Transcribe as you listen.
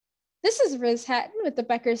This is Riz Hatton with the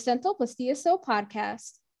Becker's Dental plus DSO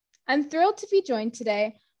podcast. I'm thrilled to be joined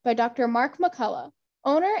today by Dr. Mark McCullough,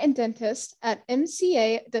 owner and dentist at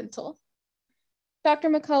MCA Dental. Dr.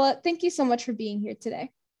 McCullough, thank you so much for being here today.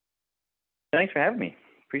 Thanks for having me.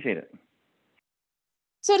 Appreciate it.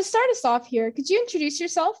 So to start us off here, could you introduce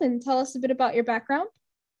yourself and tell us a bit about your background?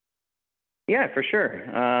 Yeah, for sure.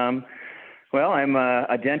 Well, I'm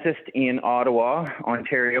a dentist in Ottawa,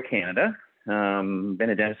 Ontario, Canada. Been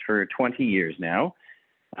a dentist for 20 years now.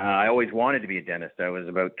 I always wanted to be a dentist. I was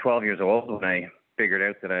about 12 years old when I figured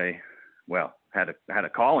out that I had a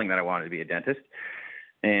calling that I wanted to be a dentist.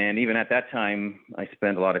 And even at that time, I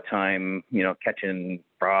spent a lot of time, catching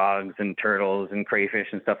frogs and turtles and crayfish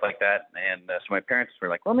and stuff like that. And so my parents were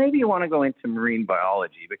like, well, maybe you want to go into marine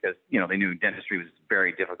biology because, they knew dentistry was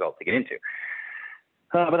very difficult to get into.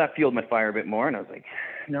 But that fueled my fire a bit more. And I was like,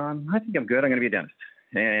 no, I think I'm good. I'm going to be a dentist.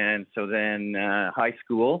 And so then high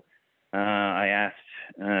school, I asked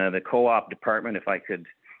the co-op department if I could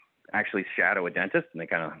actually shadow a dentist. And they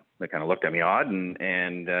kind of looked at me odd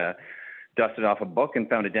and dusted off a book and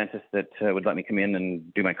found a dentist that would let me come in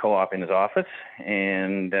and do my co-op in his office.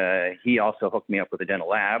 And he also hooked me up with a dental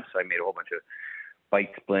lab. So I made a whole bunch of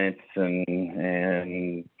bite splints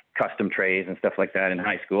and custom trays and stuff like that in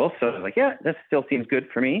high school. So I was like, yeah, that still seems good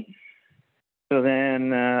for me. So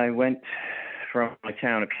then I went from my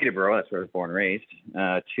town of Peterborough, that's where I was born and raised,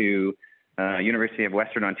 to University of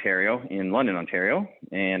Western Ontario in London, Ontario,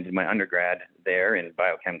 and did my undergrad there in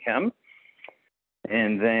biochem.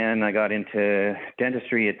 And then I got into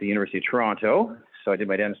dentistry at the University of Toronto, so I did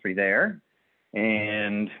my dentistry there.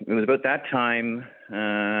 And it was about that time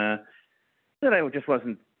that I just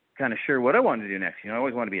wasn't kind of sure what I wanted to do next. I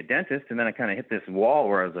always wanted to be a dentist, and then I kind of hit this wall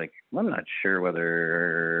where I was like, I'm not sure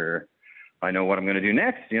whether I know what I'm going to do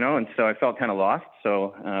next, and so I felt kind of lost.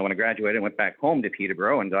 So when I graduated, I went back home to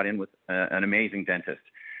Peterborough and got in with an amazing dentist.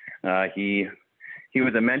 He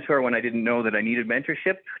was a mentor when I didn't know that I needed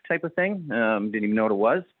mentorship type of thing. Didn't even know what it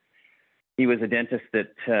was. He was a dentist that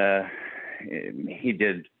he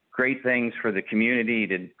did great things for the community. He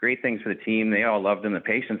did great things for the team. They all loved him. The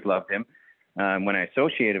patients loved him. When I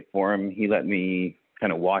associated for him, he let me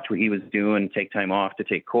kind of watch what he was doing, take time off to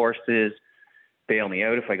take courses, bail me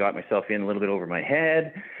out if I got myself in a little bit over my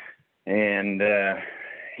head. And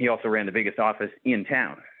he also ran the biggest office in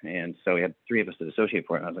town. And so he had three of us to associate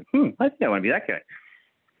for it. And I was like, I think I want to be that guy.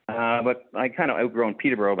 But I kind of outgrown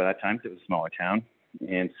Peterborough by that time because it was a smaller town.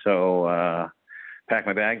 And so packed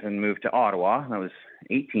my bags and moved to Ottawa. That was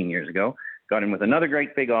 18 years ago. Got in with another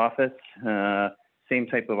great big office, same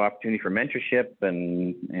type of opportunity for mentorship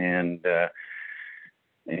and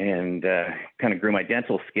kind of grew my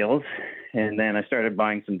dental skills. And then I started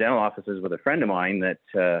buying some dental offices with a friend of mine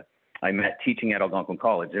that I met teaching at Algonquin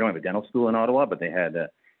College. They don't have a dental school in Ottawa, but they had a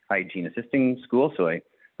hygiene assisting school. So I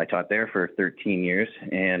taught there for 13 years.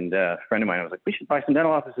 And a friend of mine, I was like, we should buy some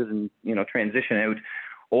dental offices and, transition out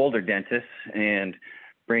older dentists and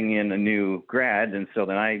bring in a new grad. And so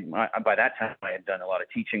then I by that time, I had done a lot of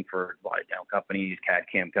teaching for a lot of dental companies,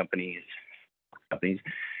 CAD/CAM companies,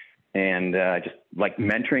 and just like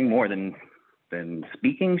mentoring more than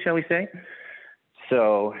speaking, shall we say.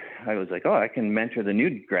 So I was like, I can mentor the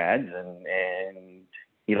new grads, and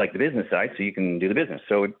you like the business side, so you can do the business.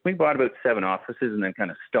 So we bought about 7 offices and then kind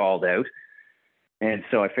of stalled out. And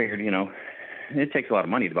so I figured, it takes a lot of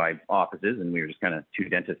money to buy offices, and we were just kind of two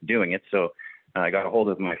dentists doing it. So I got a hold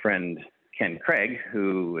of my friend Ken Craig,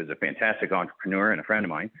 who is a fantastic entrepreneur and a friend of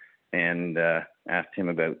mine, and asked him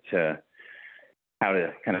about how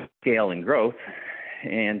to kind of scale and growth.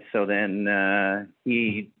 And so then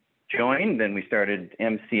he joined, then we started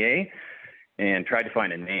MCA and tried to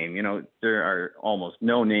find a name. There are almost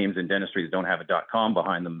no names in dentistry that don't have a .com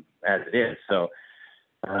behind them as it is. So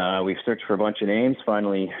we've searched for a bunch of names,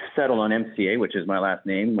 finally settled on MCA, which is my last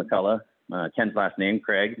name, McCullough, Ken's last name,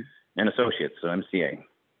 Craig, and Associates, so MCA.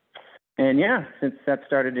 And yeah, since that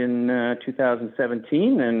started in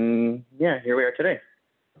 2017, and yeah, here we are today.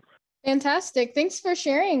 Fantastic. Thanks for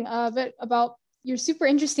sharing a bit about your super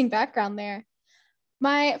interesting background there.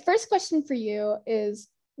 My first question for you is,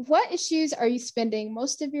 what issues are you spending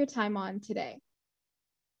most of your time on today?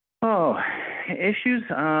 Oh, issues,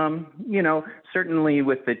 certainly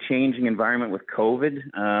with the changing environment with COVID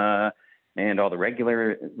and all the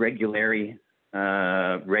regulations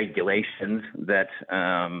that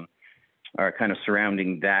are kind of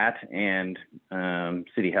surrounding that, and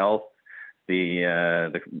City Health,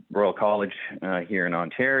 the Royal College here in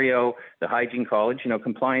Ontario, the Hygiene College.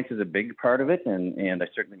 Compliance is a big part of it, and I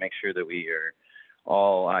certainly make sure that we are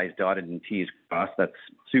all I's dotted and T's crossed. That's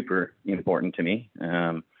super important to me.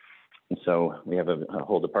 And so we have a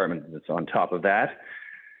whole department that's on top of that.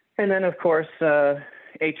 And then, of course,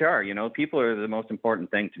 HR, people are the most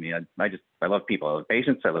important thing to me. I love people. I love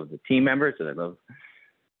patients. I love the team members. I love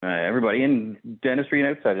everybody in dentistry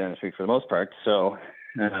and outside dentistry for the most part. So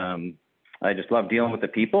I just love dealing with the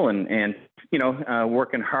people and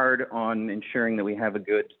working hard on ensuring that we have a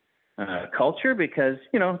good culture because,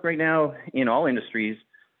 right now in all industries,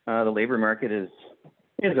 the labor market is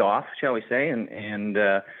off, shall we say, and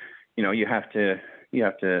you have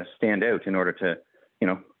to stand out in order to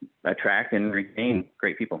attract and retain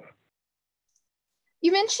great people.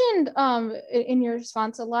 You mentioned in your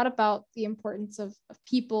response a lot about the importance of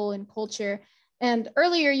people and culture. And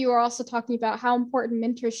earlier you were also talking about how important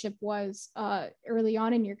mentorship was early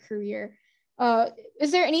on in your career.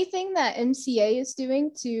 Is there anything that MCA is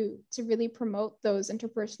doing to really promote those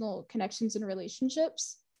interpersonal connections and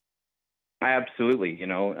relationships? Absolutely.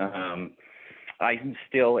 I'm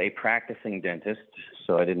still a practicing dentist,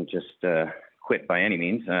 so I didn't just quit by any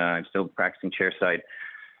means. I'm still practicing chairside,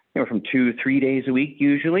 from 2-3 days a week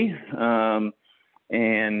usually.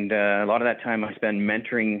 And a lot of that time I spend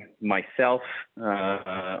mentoring myself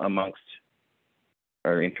amongst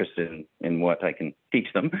are interested in what I can teach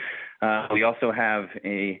them. We also have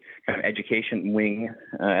a kind of education wing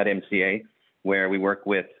at MCA where we work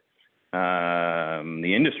with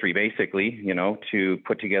the industry basically, to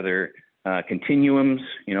put together continuums.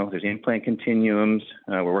 There's implant continuums.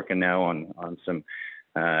 We're working now on some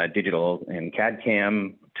digital and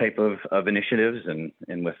CAD/CAM type of initiatives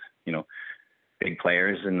and with big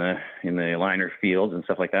players in the aligner fields and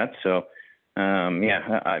stuff like that. So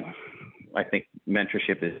I think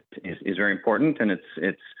mentorship is very important, and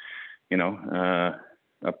it's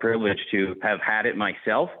a privilege to have had it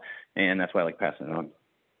myself, and that's why I like passing it on.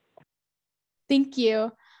 Thank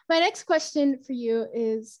you. My next question for you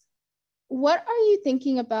is, what are you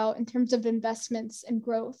thinking about in terms of investments and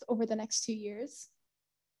growth over the next 2 years?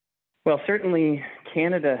 Well, certainly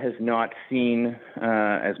Canada has not seen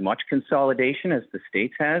as much consolidation as the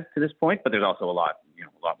States has to this point, but there's also a lot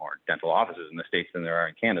more dental offices in the States than there are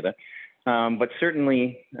in Canada. But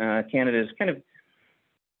certainly Canada has kind of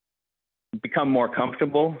become more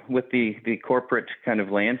comfortable with the corporate kind of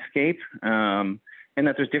landscape, and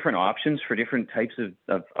that there's different options for different types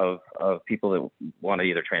of people that want to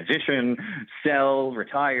either transition, sell,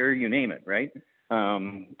 retire, you name it, right?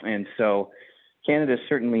 And so Canada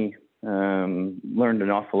certainly learned an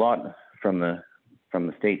awful lot from the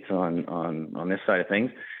States on this side of things,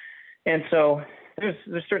 and so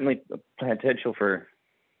there's certainly potential for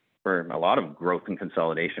a lot of growth and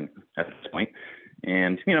consolidation at this point.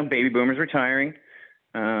 And baby boomers retiring,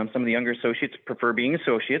 some of the younger associates prefer being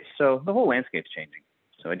associates, so the whole landscape's changing.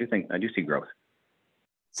 So I do see growth.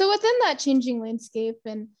 So within that changing landscape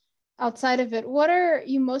and outside of it, what are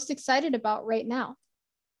you most excited about right now?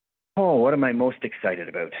 Oh, what am I most excited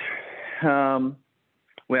about?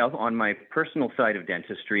 Well, on my personal side of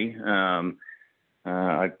dentistry,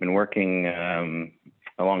 I've been working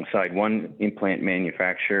alongside one implant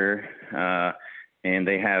manufacturer, and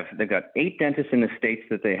they've got 8 dentists in the States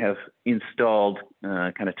that they have installed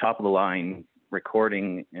kind of top of the line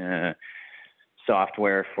recording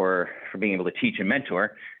software for being able to teach and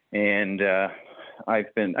mentor. And I've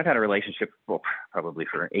had a relationship probably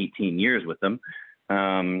for 18 years with them.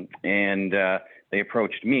 And they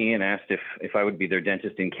approached me and asked if I would be their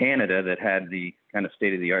dentist in Canada that had the kind of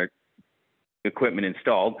state-of-the-art equipment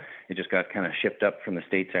installed. It just got kind of shipped up from the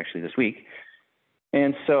States actually this week.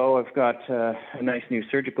 And so I've got a nice new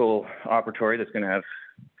surgical operatory that's going to have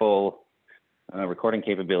full recording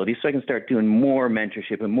capabilities, so I can start doing more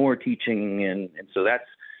mentorship and more teaching. And so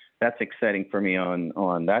that's exciting for me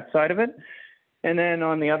on that side of it. And then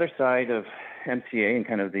on the other side of MCA and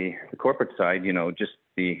kind of the corporate side, just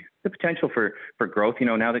the potential for growth,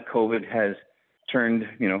 now that COVID has turned,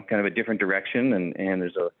 kind of a different direction, and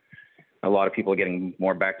there's a lot of people getting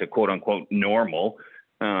more back to quote unquote normal.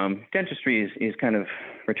 Dentistry is kind of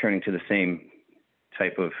returning to the same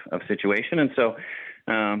type of situation. And so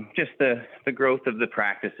just the growth of the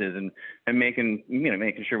practices and making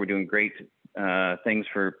sure we're doing great things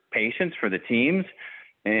for patients, for the teams,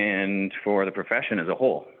 and for the profession as a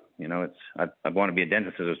whole. I want to be a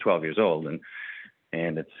dentist since I was 12 years old, and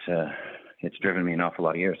it's driven me an awful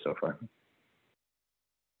lot of years so far.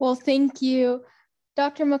 Well, thank you,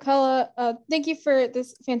 Dr. McCullough. Thank you for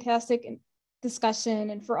this fantastic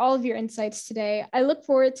discussion and for all of your insights today. I look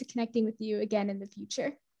forward to connecting with you again in the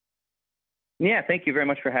future. Yeah, thank you very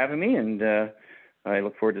much for having me, and I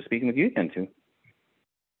look forward to speaking with you again too.